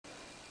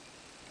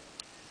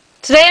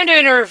Today I'm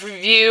doing a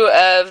review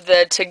of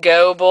the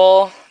To-Go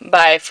bowl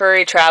by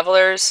Furry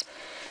Travelers,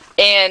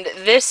 and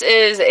this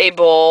is a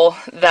bowl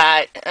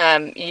that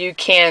you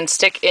can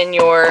stick in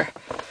your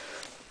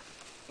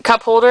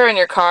cup holder in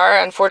your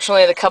car.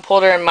 Unfortunately, the cup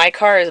holder in my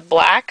car is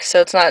black,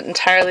 so it's not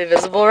entirely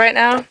visible right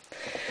now.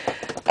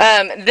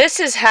 This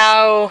is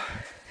how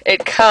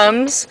it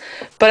comes,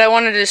 but I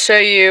wanted to show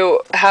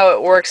you how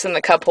it works in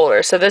the cup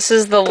holder. So this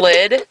is the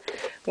lid,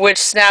 which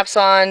snaps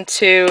on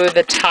to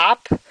the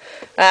top.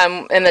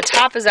 And the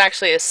top is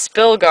actually a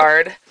spill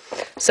guard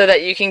so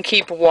that you can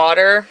keep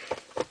water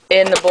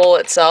in the bowl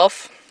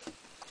itself.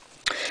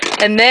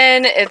 And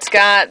then it's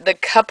got the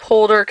cup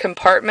holder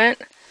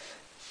compartment,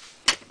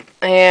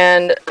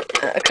 and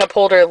a cup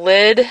holder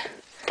lid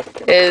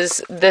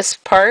is this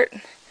part.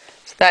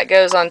 So that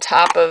goes on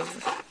top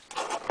of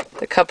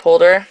the cup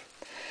holder.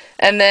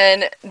 And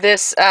then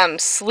this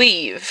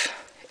sleeve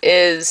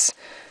is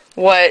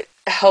what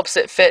helps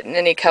it fit in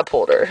any cup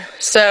holder.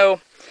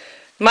 So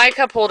my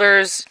cup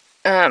holders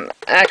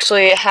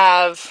actually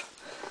have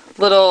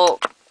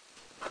little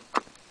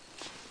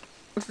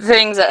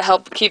things that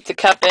help keep the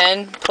cup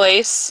in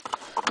place,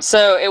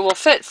 so it will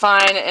fit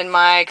fine in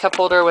my cup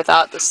holder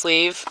without the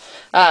sleeve.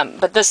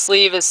 But this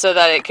sleeve is so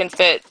that it can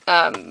fit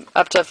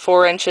up to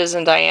 4 inches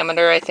in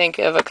diameter, I think,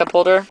 of a cup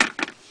holder.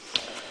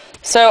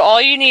 So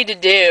all you need to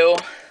do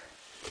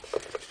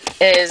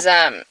is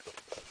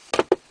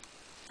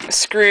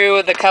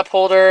screw the cup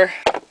holder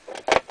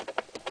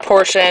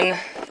portion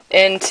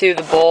into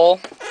the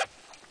bowl.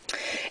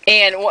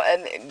 And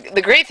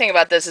the great thing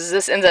about this is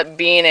this ends up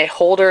being a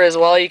holder as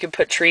well. You can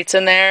put treats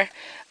in there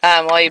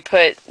while you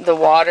put the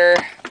water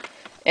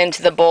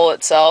into the bowl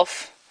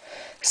itself,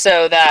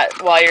 so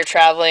that while you're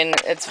traveling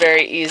it's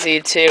very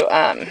easy to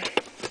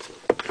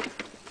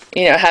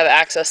have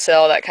access to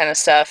all that kind of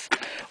stuff.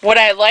 What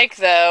I like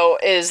though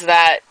is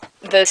that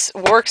this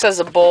works as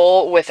a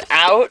bowl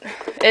without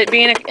it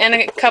being in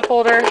a cup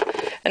holder.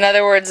 In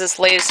other words, this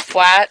lays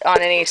flat on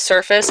any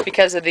surface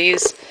because of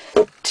these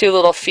two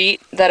little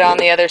feet that are on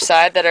the other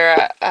side that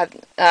are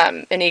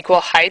an equal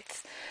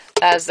height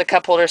as the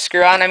cup holder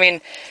screw on. I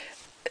mean,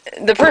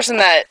 the person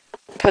that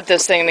put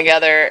this thing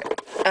together,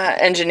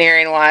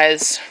 engineering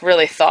wise,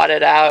 really thought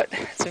it out.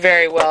 It's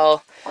very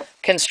well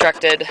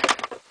constructed.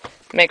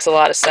 Makes a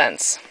lot of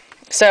sense.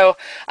 So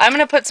I'm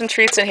going to put some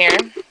treats in here,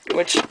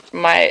 which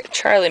my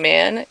Charlie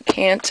man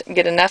can't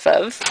get enough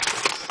of.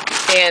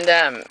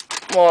 And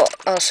well,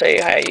 I'll show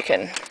you how you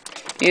can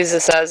use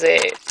this as a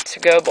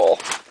to-go bowl.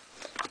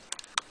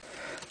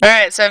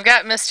 Alright, so I've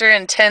got Mr.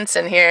 Intense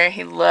in here.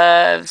 He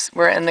loves,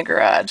 we're in the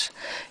garage.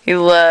 He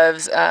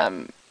loves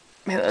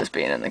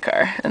being in the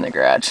car, in the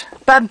garage.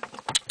 Bub,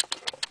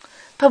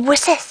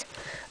 what's this?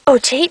 Oh,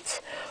 cheats?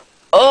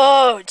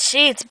 Oh,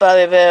 cheats,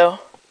 Bubby Boo.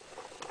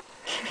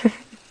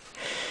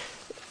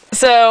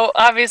 So,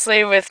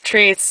 obviously with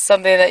treats,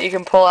 something that you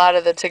can pull out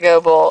of the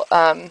to-go bowl,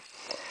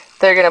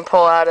 they're going to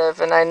pull out of,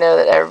 and I know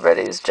that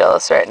everybody's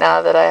jealous right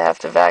now that I have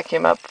to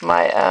vacuum up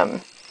my,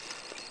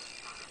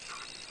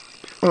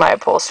 my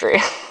upholstery.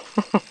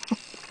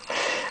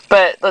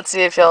 But let's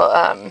see if you'll,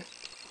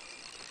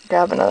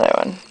 grab another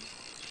one.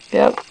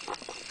 Yep.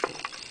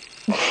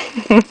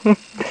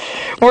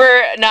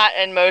 We're not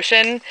in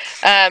motion,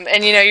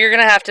 and you're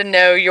going to have to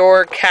know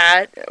your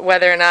cat,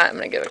 whether or not, I'm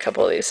going to give a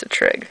couple of these to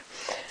Trig.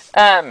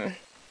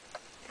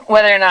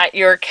 Whether or not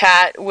your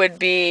cat would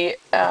be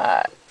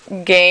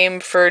game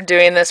for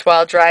doing this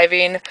while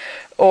driving,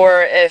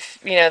 or if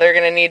they're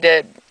going to need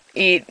to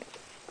eat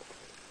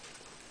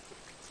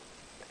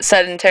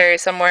sedentary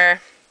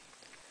somewhere.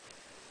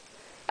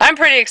 I'm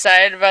pretty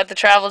excited about the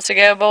Travel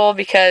To-Go bowl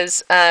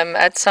because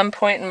at some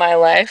point in my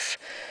life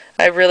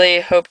I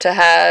really hope to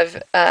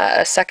have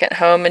a second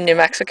home in New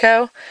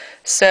Mexico.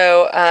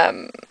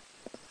 So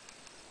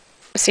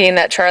seeing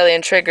that Charlie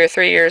and Trig are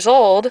 3 years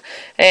old,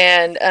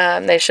 and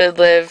they should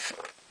live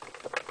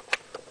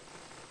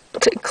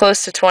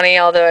close to 20,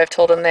 although I've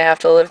told them they have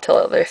to live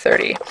till they're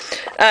 30.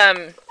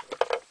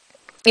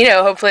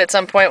 Hopefully at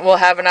some point we'll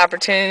have an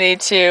opportunity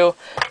to,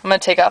 I'm going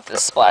to take off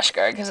this splash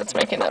guard because it's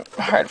making it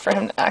hard for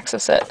him to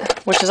access it,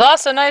 which is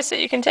also nice that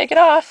you can take it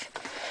off.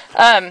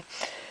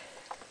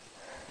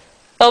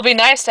 It'll be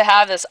nice to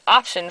have this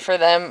option for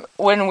them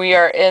when we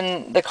are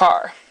in the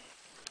car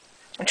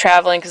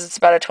traveling, because it's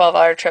about a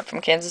 12-hour trip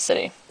from Kansas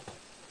City.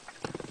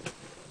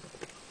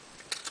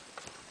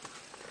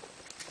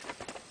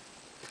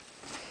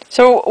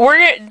 So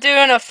we're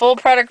doing a full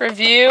product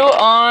review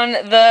on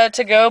the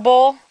To-Go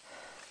bowl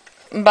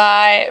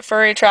by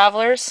Furry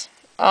Travelers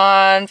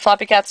on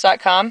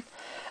floppycats.com.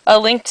 A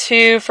link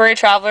to Furry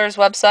Travelers'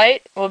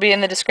 website will be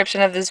in the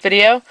description of this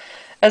video,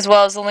 as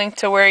well as a link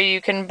to where you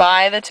can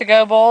buy the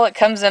To-Go bowl. It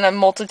comes in a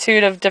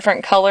multitude of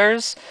different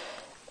colors,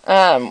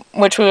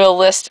 which we will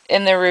list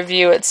in the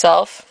review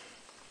itself.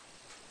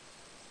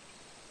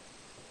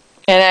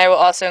 And I will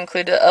also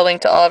include a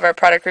link to all of our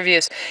product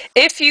reviews.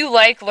 If you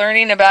like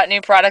learning about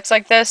new products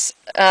like this,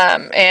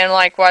 and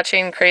like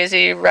watching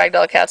crazy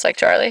ragdoll cats like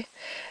Charlie,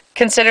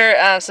 consider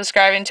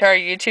subscribing to our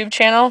YouTube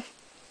channel,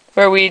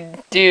 where we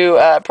do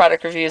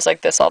product reviews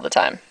like this all the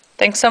time.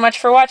 Thanks so much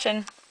for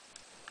watching.